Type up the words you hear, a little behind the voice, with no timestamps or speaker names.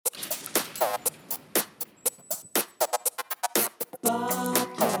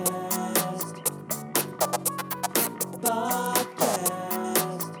Bobcast. Bobcast.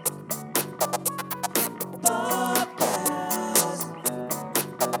 Bobcast.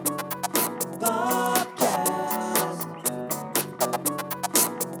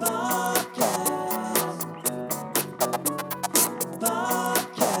 Bobcast. Bobcast.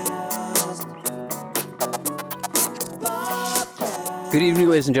 Bobcast. Good evening,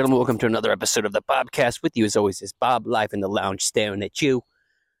 ladies and gentlemen. Welcome to another episode of the Bobcast. With you, as always, is Bob, live in the lounge, staring at you.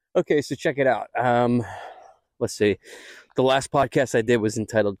 Okay, so check it out. Let's see. The last podcast I did was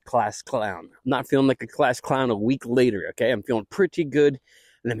entitled Class Clown. I'm not feeling like a class clown a week later, okay? I'm feeling pretty good,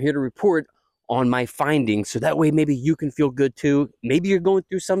 and I'm here to report on my findings, so that way maybe you can feel good too. Maybe you're going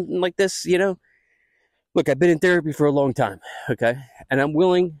through something like this, you know? Look, I've been in therapy for a long time, okay? And I'm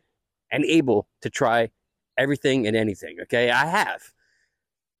willing and able to try everything and anything, okay? I have.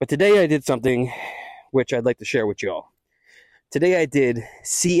 But today I did something which I'd like to share with you all. Today I did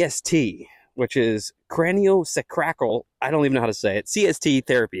CST, which is Craniosacral, I don't even know how to say it, CST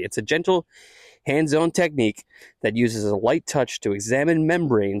therapy. It's a gentle, hands-on technique that uses a light touch to examine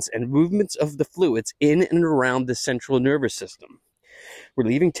membranes and movements of the fluids in and around the central nervous system.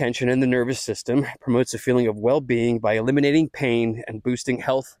 Relieving tension in the nervous system promotes a feeling of well-being by eliminating pain and boosting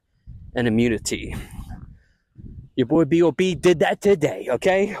health and immunity. Your boy B.O.B. did that today,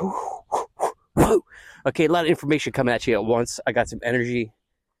 okay? Okay, a lot of information coming at you at once. I got some energy.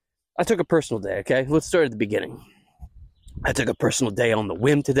 I took a personal day, okay? Let's start at the beginning. I took a personal day on the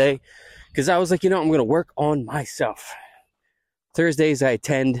whim today because I was like, I'm going to work on myself. Thursdays, I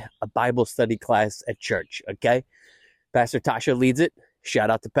attend a Bible study class at church, okay? Pastor Tasha leads it.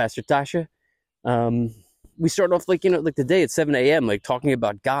 Shout out to Pastor Tasha. We start off like the day at 7 a.m., like talking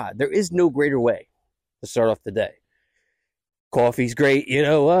about God. There is no greater way to start off the day. Coffee's great,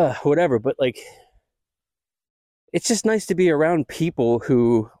 whatever. But it's just nice to be around people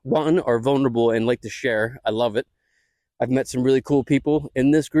who, one, are vulnerable and like to share. I love it. I've met some really cool people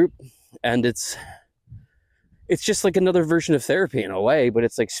in this group, and it's just like another version of therapy in a way, but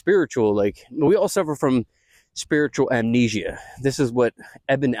it's like spiritual. Like, we all suffer from spiritual amnesia. This is what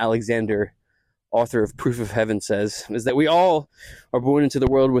Eben Alexander, author of Proof of Heaven, says, is that we all are born into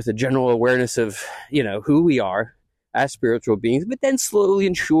the world with a general awareness of, who we are as spiritual beings, but then slowly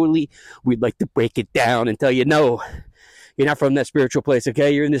and surely we'd like to break it down and tell you, no, you're not from that spiritual place,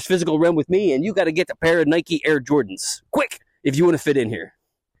 okay? You're in this physical realm with me, and you got to get a pair of Nike Air Jordans quick if you want to fit in here.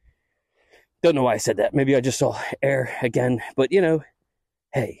 Don't know why I said that. Maybe I just saw air again, but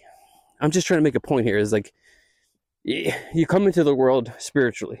hey, I'm just trying to make a point here. Is like, you come into the world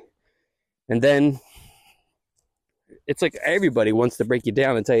spiritually, and then it's like everybody wants to break you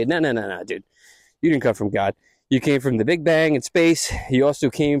down and tell you, no, dude, you didn't come from God. You came from the Big Bang in space. You also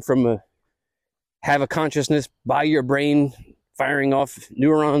came from have a consciousness by your brain firing off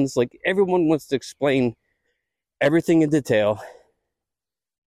neurons. Like, everyone wants to explain everything in detail.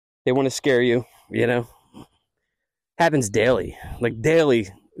 They want to scare you, Happens daily. Like, daily,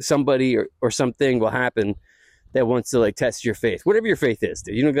 somebody or something will happen that wants to test your faith. Whatever your faith is,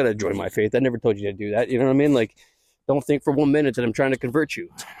 dude. You don't got to join my faith. I never told you to do that. You know what I mean? Like, don't think for 1 minute that I'm trying to convert you,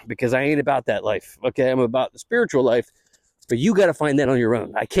 because I ain't about that life, okay? I'm about the spiritual life, but you got to find that on your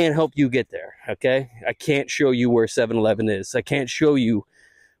own. I can't help you get there, okay? I can't show you where 7-Eleven is. I can't show you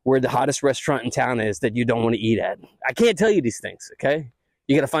where the hottest restaurant in town is that you don't want to eat at. I can't tell you these things, okay?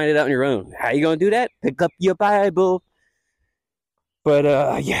 You got to find it out on your own. How you going to do that? Pick up your Bible.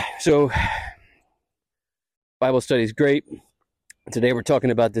 But, so Bible study is great. Today we're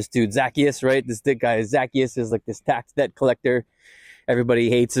talking about this dude, Zacchaeus, right? This guy, Zacchaeus, is like this tax debt collector. Everybody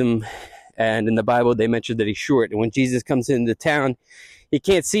hates him. And in the Bible, they mentioned that he's short. And when Jesus comes into town, he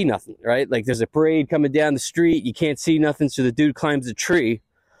can't see nothing, right? Like, there's a parade coming down the street. You can't see nothing. So the dude climbs a tree.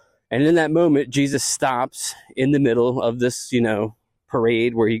 And in that moment, Jesus stops in the middle of this,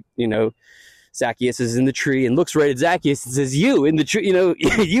 parade where Zacchaeus is in the tree, and looks right at Zacchaeus and says, you in the tree,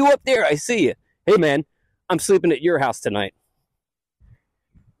 you up there, I see you. Hey, man, I'm sleeping at your house tonight.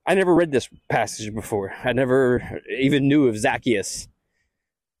 I never read this passage before. I never even knew of Zacchaeus,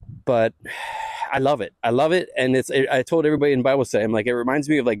 but I love it. I love it. And I told everybody in Bible study, I'm like, it reminds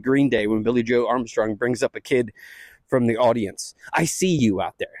me of like Green Day when Billy Joe Armstrong brings up a kid from the audience. I see you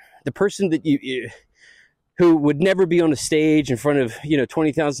out there. The person that who would never be on a stage in front of,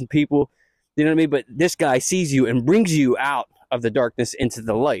 20,000 people, you know what I mean? But this guy sees you and brings you out of the darkness into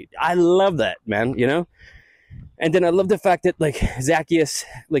the light. I love that, man, And then I love the fact that Zacchaeus,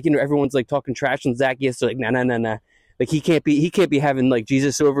 everyone's talking trash on Zacchaeus. So nah. Like, he can't be having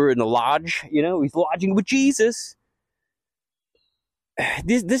Jesus over in the lodge, he's lodging with Jesus.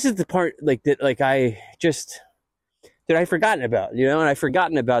 This is the part that I just that I'd forgotten about, you know, and I'd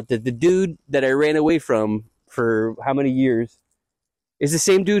forgotten about that the dude that I ran away from for how many years is the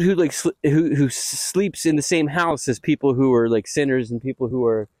same dude who like who sleeps in the same house as people who are like sinners and people who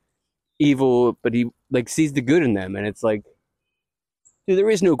are evil, but he like sees the good in them. And it's like, dude, there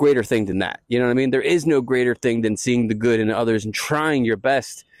is no greater thing than that. You know what I mean? There is no greater thing than seeing the good in others and trying your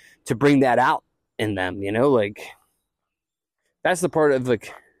best to bring that out in them, you know? Like, that's the part of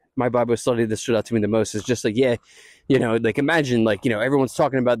like my Bible study that stood out to me the most. Is just like, yeah, you know, like imagine like, you know, everyone's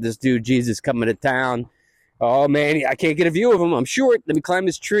talking about this dude Jesus coming to town. Oh man, I can't get a view of him. I'm short. Let me climb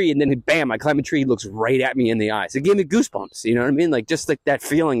this tree. And then bam, I climb a tree. He looks right at me in the eyes. It gave me goosebumps. You know what I mean? Like just like that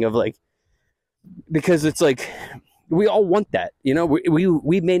feeling of like, because it's like, we all want that. You know,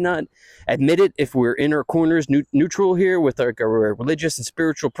 we may not admit it if we're in our corners neutral here with our religious and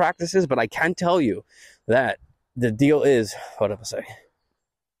spiritual practices. But I can tell you that the deal is, hold up a sec.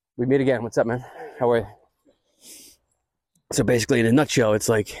 We meet again. What's up, man? How are you? So basically in a nutshell, it's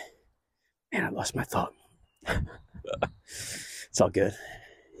like, man, I lost my thought. It's all good.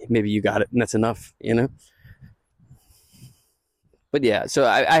 Maybe you got it, and that's enough, you know? But yeah, so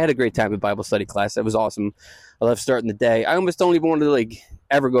I had a great time in Bible study class. It was awesome. I love starting the day. I almost don't even want to like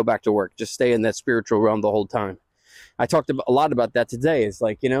ever go back to work. Just stay in that spiritual realm the whole time. I talked a lot about that today. It's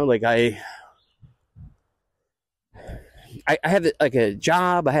like, you know, like I have like a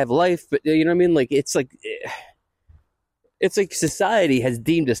job, I have life, but you know what I mean? Like it's like society has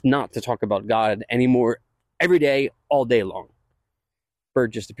deemed us not to talk about God anymore every day, all day long.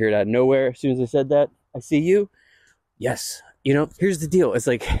 Bird just appeared out of nowhere. As soon as I said that, I see you. Yes. You know, here's the deal. It's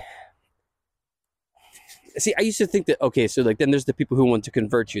like, see, I used to think that, okay, so like then there's the people who want to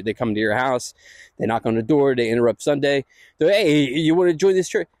convert you. They come to your house, they knock on the door, they interrupt Sunday. They're, hey, you want to join this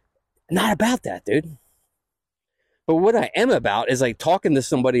church? Not about that, dude. But what I am about is like talking to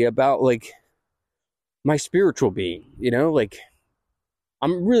somebody about like my spiritual being, you know, like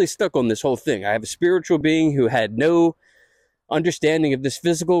I'm really stuck on this whole thing. I have a spiritual being who had no understanding of this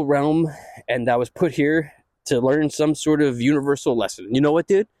physical realm, and I was put here to learn some sort of universal lesson. You know what,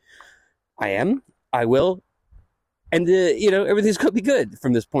 dude? I will, and you know, everything's gonna be good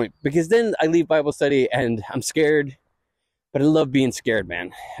from this point, because then I leave Bible study and I'm scared, but I love being scared,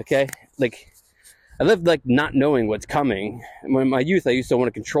 man. Okay, like I love like not knowing what's coming. In my youth, I used to want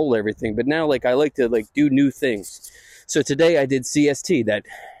to control everything, but now like I like to like do new things. So today I did CST, that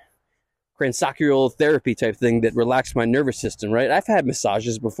craniosacral therapy type thing that relaxed my nervous system, right? I've had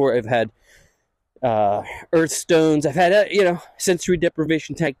massages before. I've had earth stones. I've had, you know, sensory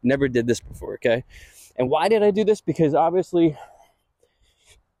deprivation tank. Never did this before, okay? And why did I do this? Because obviously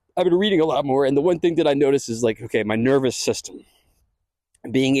I've been reading a lot more, and the one thing that I noticed is like, okay, my nervous system,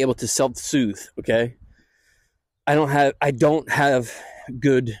 being able to self-soothe, okay? I don't have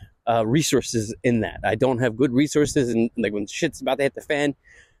good resources in that. I don't have good resources, and like when shit's about to hit the fan,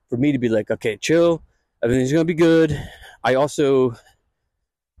 for me to be like, okay, chill, everything's gonna be good. I also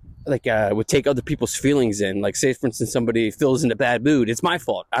like would take other people's feelings in. Like, say for instance, somebody Phil's in a bad mood. It's my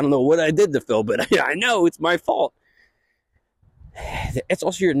fault. I don't know what I did to Phil, but I know it's my fault. It's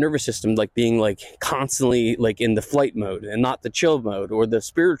also your nervous system, like being like constantly like in the flight mode and not the chill mode or the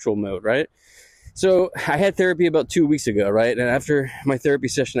spiritual mode, right? So I had therapy about 2 weeks ago, right? And after my therapy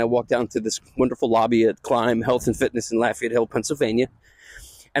session, I walked down to this wonderful lobby at Climb Health and Fitness in Lafayette Hill, Pennsylvania.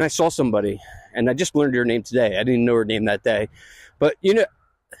 And I saw somebody, and I just learned her name today. I didn't know her name that day. But, you know,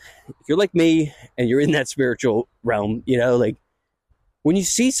 if you're like me and you're in that spiritual realm, you know, like when you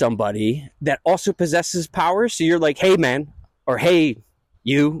see somebody that also possesses power, so you're like, hey, man, or hey,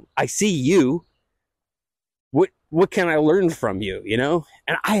 you, I see you. What can I learn from you, you know?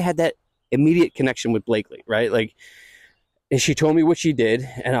 And I had that immediate connection with Blakely, right? Like, and she told me what she did,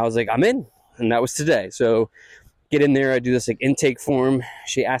 and I was like, I'm in. And that was today. So get in there, I do this like intake form.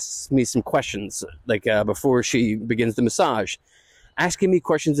 She asks me some questions, like before she begins the massage, asking me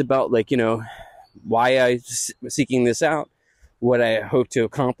questions about like, you know, why I'm seeking this out, what I hope to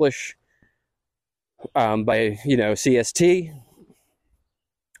accomplish by, you know, CST.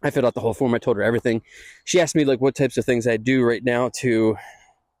 I filled out the whole form. I told her everything. She asked me like what types of things I do right now to,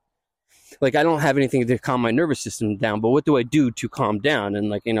 like, I don't have anything to calm my nervous system down, but what do I do to calm down? And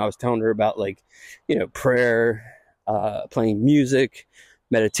like, you know, I was telling her about like, you know, prayer, playing music,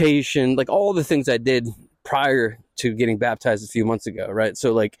 meditation, like all the things I did prior to getting baptized a few months ago, right?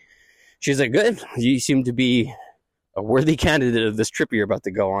 So like, she's like, good, you seem to be a worthy candidate of this trip you're about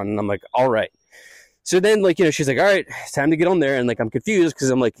to go on. And I'm like, all right. So then like, you know, she's like, all right, it's time to get on there. And like, I'm confused because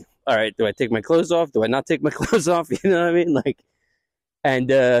I'm like, all right, do I take my clothes off? Do I not take my clothes off? You know what I mean? Like, and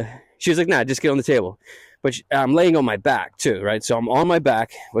she was like, nah, just get on the table. but I'm laying on my back too, right? So I'm on my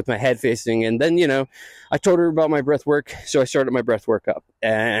back with my head facing, and then, I told her about my breath work, so I started my breath work up.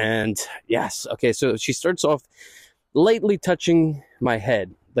 And yes, okay, so she starts off lightly touching my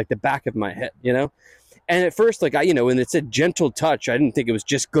head, like the back of my head, And at first, like, when it said gentle touch, I didn't think it was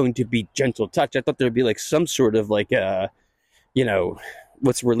just going to be gentle touch. I thought there'd be like some sort of like,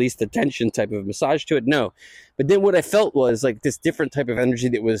 let's release the tension type of massage to it. No. But then what I felt was like this different type of energy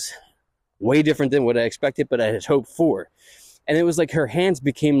that was way different than what I expected, but I had hoped for. And it was like her hands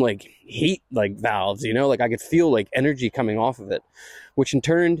became like heat, like valves, like I could feel like energy coming off of it, which in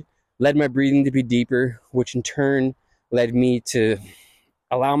turn led my breathing to be deeper, which in turn led me to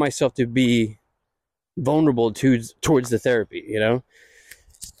allow myself to be vulnerable towards the therapy,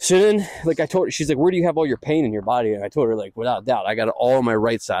 So then, like I told her, she's like, where do you have all your pain in your body? And I told her, like, without doubt, I got it all on my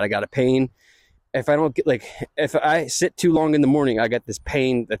right side. I got a pain. If I sit too long in the morning, I got this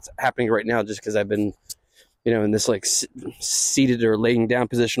pain that's happening right now just because I've been, in this like seated or laying down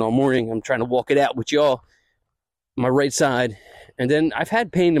position all morning. I'm trying to walk it out with y'all, my right side. And then I've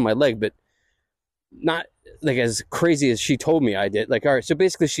had pain in my leg, but not like as crazy as she told me I did. Like, all right, so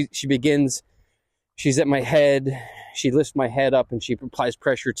basically she's at my head. She lifts my head up and she applies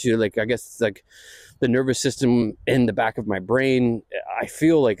pressure to, like, I guess, like the nervous system in the back of my brain. I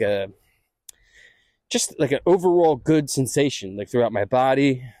feel like just like an overall good sensation, like throughout my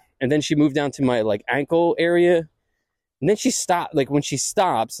body. And then she moved down to my like ankle area. And then she stopped. Like when she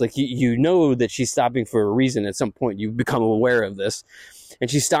stops, like you know that she's stopping for a reason. At some point, you become aware of this. And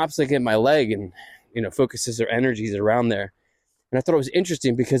she stops like at my leg and, focuses her energies around there. And I thought it was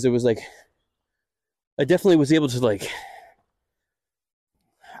interesting because it was like, I definitely was able to like,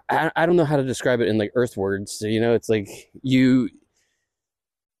 I don't know how to describe it in like earth words. So, it's like you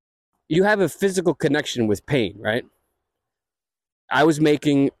have a physical connection with pain, right? I was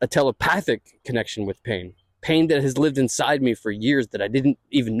making a telepathic connection with pain that has lived inside me for years that I didn't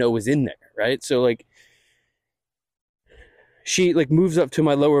even know was in there, right? So like, she like moves up to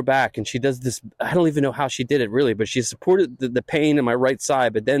my lower back and she does this. I don't even know how she did it really, but she supported the pain in my right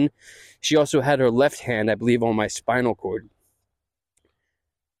side. But then she also had her left hand, I believe, on my spinal cord.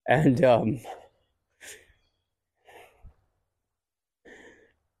 And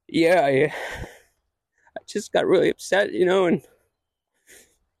yeah, I just got really upset, and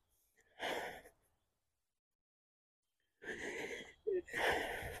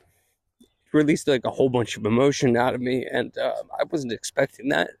released like a whole bunch of emotion out of me, and I wasn't expecting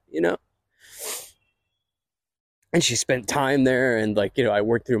that, And she spent time there, and like, I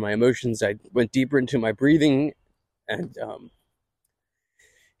worked through my emotions. I went deeper into my breathing, and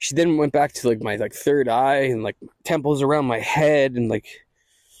she then went back to like my like third eye and like temples around my head, and like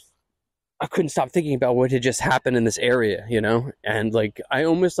I couldn't stop thinking about what had just happened in this area, And like I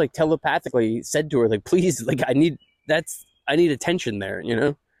almost like telepathically said to her, like, please, like I need attention there,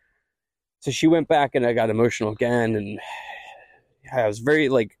 So she went back and I got emotional again, and I was very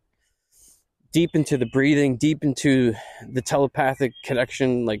like deep into the breathing, deep into the telepathic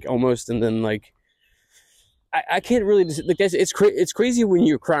connection, like almost. And then like, I can't really, like, it's crazy when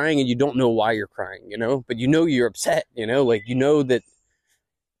you're crying and you don't know why you're crying, but you're upset, like, that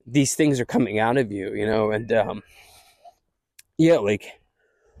these things are coming out of you, and yeah, like,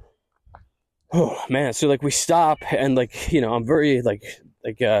 oh man. So like we stop and like, I'm very like,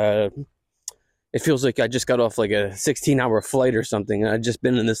 it feels like I just got off like a 16-hour flight or something. And I'd just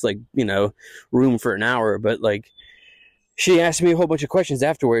been in this like, room for an hour. But like, she asked me a whole bunch of questions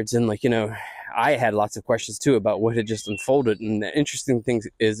afterwards. And like, I had lots of questions too about what had just unfolded. And the interesting thing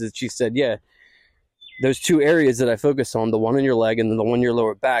is that she said, yeah, those two areas that I focus on, the one in your leg and then the one in your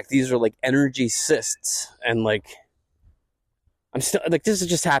lower back, these are like energy cysts. And like, I'm still like, this has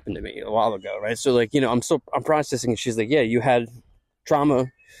just happened to me a while ago. Right. So like, I'm processing. And she's like, yeah, you had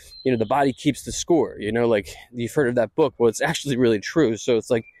trauma. The body keeps the score, like you've heard of that book. Well, it's actually really true. So it's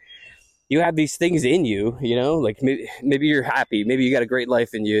like, you have these things in you, like maybe you're happy. Maybe you got a great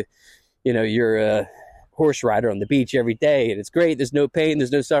life and you're a horse rider on the beach every day and it's great. There's no pain.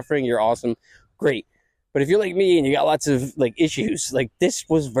 There's no suffering. You're awesome. Great. But if you're like me and you got lots of like issues, like this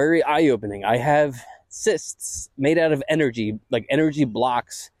was very eye-opening. I have cysts made out of energy, like energy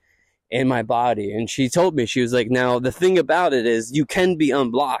blocks in my body. And she told me, she was like, now the thing about it is you can be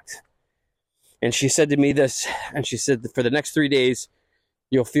unblocked. And she said to me this, and she said for the next 3 days,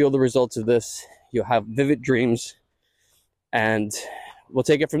 you'll feel the results of this. You'll have vivid dreams and we'll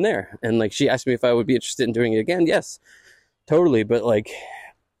take it from there. And like, she asked me if I would be interested in doing it again. Yes, totally. But like,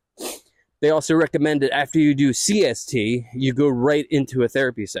 they also recommend that after you do CST, you go right into a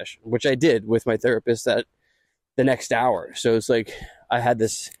therapy session, which I did with my therapist at the next hour. So it's like, I had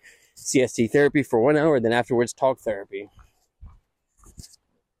this CST therapy for 1 hour, then afterwards talk therapy.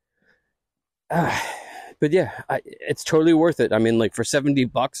 But yeah, it's totally worth it. I mean, like for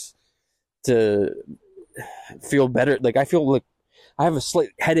 $70 to feel better. Like I feel like I have a slight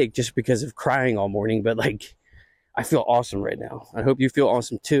headache just because of crying all morning, but like I feel awesome right now. I hope you feel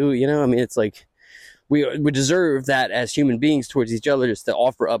awesome too. You know, I mean, it's like we deserve that as human beings towards each other, just to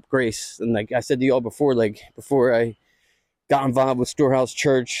offer up grace. And like I said to y'all before, like before I got involved with Storehouse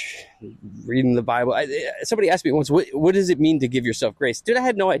Church, reading the Bible, somebody asked me once, what does it mean to give yourself grace? Dude, I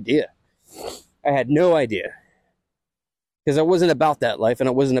had no idea. I had no idea. Because I wasn't about that life and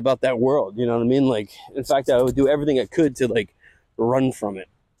I wasn't about that world. You know what I mean? Like, in fact, I would do everything I could to like run from it.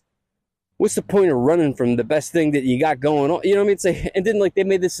 What's the point of running from the best thing that you got going on? You know what I mean? It's like, and then like they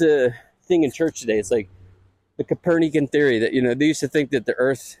made this thing in church today. It's like the Copernican theory that, you know, they used to think that the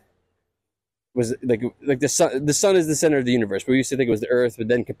earth was like the sun. The sun is the center of the universe. We used to think it was the earth, but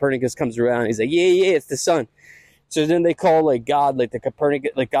then Copernicus comes around and he's like, yeah, it's the sun. So then they call like God, like the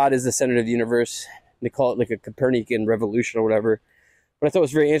Copernican, like God is the center of the universe. They call it like a Copernican revolution or whatever. But I thought it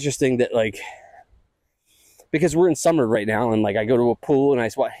was very interesting that like, because we're in summer right now and like I go to a pool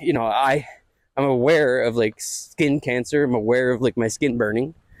and you know, I'm aware of like skin cancer. I'm aware of like my skin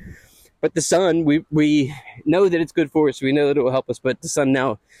burning. But the sun, we know that it's good for us. We know that it will help us. But the sun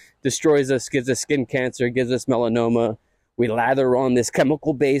now destroys us, gives us skin cancer, gives us melanoma. We lather on this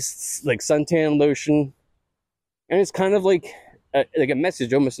chemical-based like suntan lotion. And it's kind of like a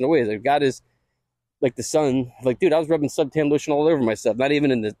message almost in a way. It's like God is like the sun. Like, dude, I was rubbing suntan lotion all over myself. Not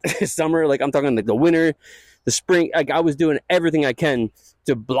even in the summer. Like, I'm talking like the winter, the spring. Like, I was doing everything I can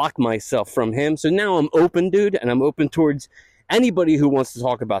to block myself from him. So now I'm open, dude. And I'm open towards anybody who wants to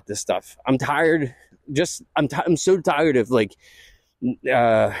talk about this stuff. I'm tired. I'm so tired of like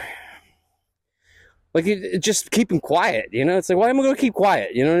just keeping quiet. You know, it's like, why am I going to keep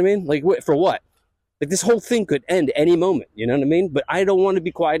quiet? You know what I mean? Like, for what? Like, this whole thing could end any moment, you know what I mean? But I don't want to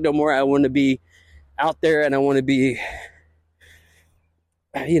be quiet no more. I want to be out there and I want to be,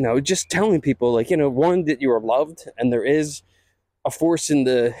 you know, just telling people, like, you know, one, that you are loved and there is a force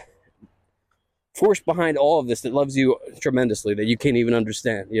behind all of this that loves you tremendously that you can't even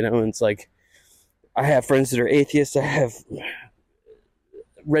understand, you know? And it's like, I have friends that are atheists. I have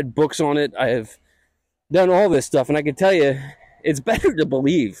read books on it. I have done all this stuff. And I can tell you, it's better to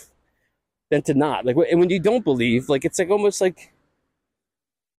believe than to not. Like, and when you don't believe, like, it's like almost like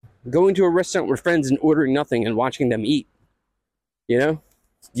going to a restaurant with friends and ordering nothing and watching them eat. You know,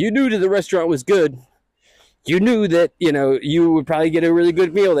 you knew that the restaurant was good. You knew that, you know, you would probably get a really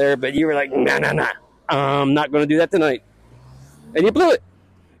good meal there, but you were like, nah, I'm not going to do that tonight. And you blew it.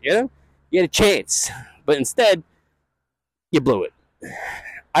 You know, you had a chance, but instead you blew it.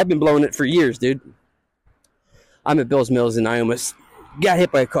 I've been blowing it for years, dude. I'm at Bill's Mills and I almost got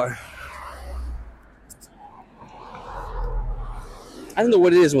hit by a car. I don't know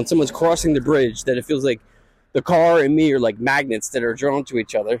what it is when someone's crossing the bridge that it feels like the car and me are like magnets that are drawn to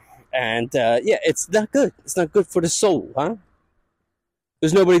each other. And yeah, it's not good. It's not good for the soul, huh?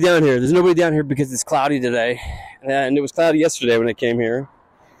 There's nobody down here. There's nobody down here because it's cloudy today. And it was cloudy yesterday when I came here.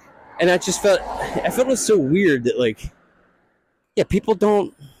 And I felt it was so weird that like, yeah, people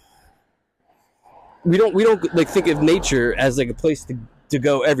don't, we don't like think of nature as like a place to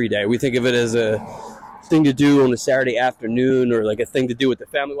go every day. We think of it as a thing to do on a Saturday afternoon or like a thing to do with the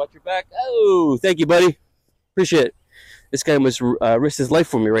family. Watch your back. Oh, thank you, buddy. Appreciate it. This guy almost risked his life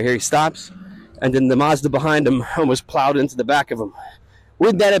for me right here. He stops, and then the Mazda behind him almost plowed into the back of him.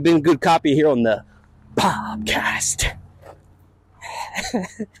 Wouldn't that have been good copy here on the Bobcast?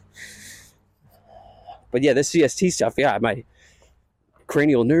 But yeah, this CST stuff, yeah, my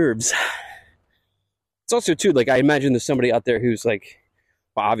cranial nerves. It's also, too, like, I imagine there's somebody out there who's like,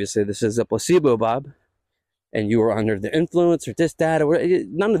 well, obviously this is a placebo, Bob, and you were under the influence or this, that, or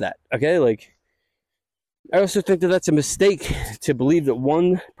none of that, okay? Like, I also think that that's a mistake to believe that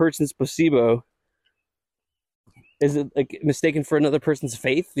one person's placebo is like mistaken for another person's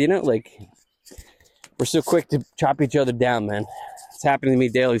faith, you know? Like, we're so quick to chop each other down, man. It's happening to me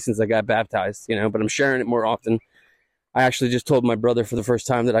daily since I got baptized, you know, but I'm sharing it more often. I actually just told my brother for the first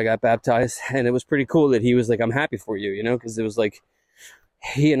time that I got baptized, and it was pretty cool that he was like, I'm happy for you, you know, because it was like,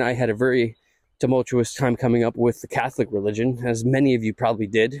 he and I had a very tumultuous time coming up with the Catholic religion, as many of you probably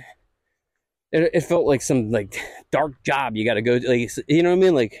did. It felt like some like dark job you got to go to, like, you know what I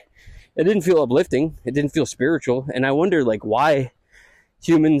mean? Like, it didn't feel uplifting. It didn't feel spiritual. And I wonder like why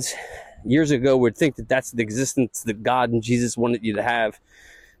humans years ago would think that that's the existence that God and Jesus wanted you to have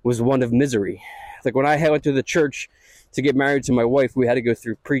was one of misery. Like when I went to the church to get married to my wife, we had to go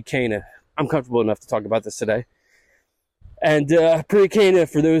through pre-Cana. I'm comfortable enough to talk about this today. And pre-Cana,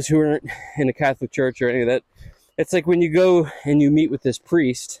 for those who aren't in a Catholic church or any of that, it's like when you go and you meet with this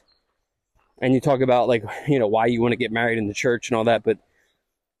priest and you talk about, like, you know, why you want to get married in the church and all that. But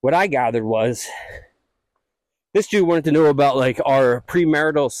what I gathered was this Jew wanted to know about, like, our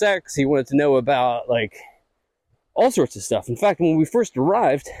premarital sex. He wanted to know about, like, all sorts of stuff. In fact, when we first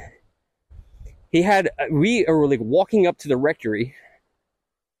arrived, we were like walking up to the rectory,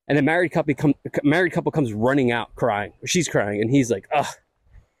 and a married couple comes running out crying. She's crying, and he's like, ugh.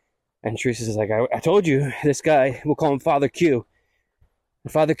 And Teresa is like, I told you, this guy, we'll call him Father Q.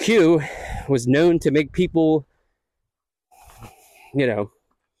 And Father Q was known to make people, you know,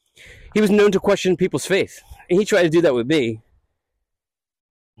 he was known to question people's faith. And he tried to do that with me.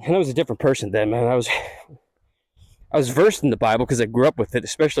 And I was a different person then, man. I was versed in the Bible because I grew up with it,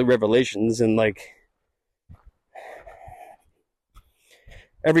 especially Revelations, and, like,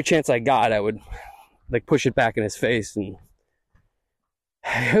 every chance I got, I would, like, push it back in his face, and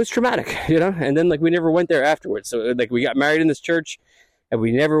it was traumatic, you know. And then, like, we never went there afterwards. So, like, we got married in this church, and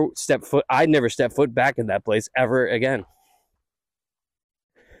I never stepped foot back in that place ever again.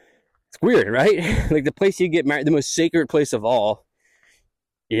 It's weird, right? Like, the place you get married, the most sacred place of all,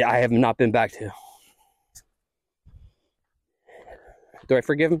 yeah, I have not been back to. Do I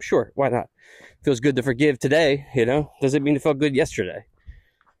forgive him? Sure, why not? Feels good to forgive today, you know? Doesn't mean it felt good yesterday.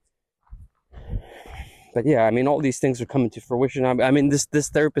 But yeah, I mean, all these things are coming to fruition. I mean, this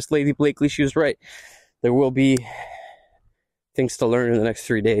therapist, Lady Blakely, she was right. There will be things to learn in the next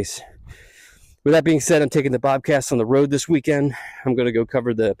 3 days. With that being said, I'm taking the Bobcast on the road this weekend. I'm going to go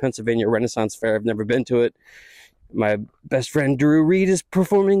cover the Pennsylvania Renaissance Fair. I've never been to it. My best friend Drew Reed is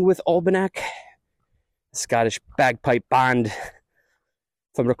performing with Albanac, a Scottish bagpipe band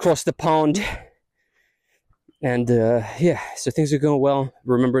from across the pond. And yeah, so things are going well.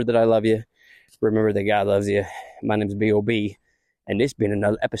 Remember that I love you. Remember that God loves you. My name's B.O.B. And this has been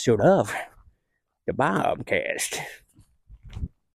another episode of the Bobcast.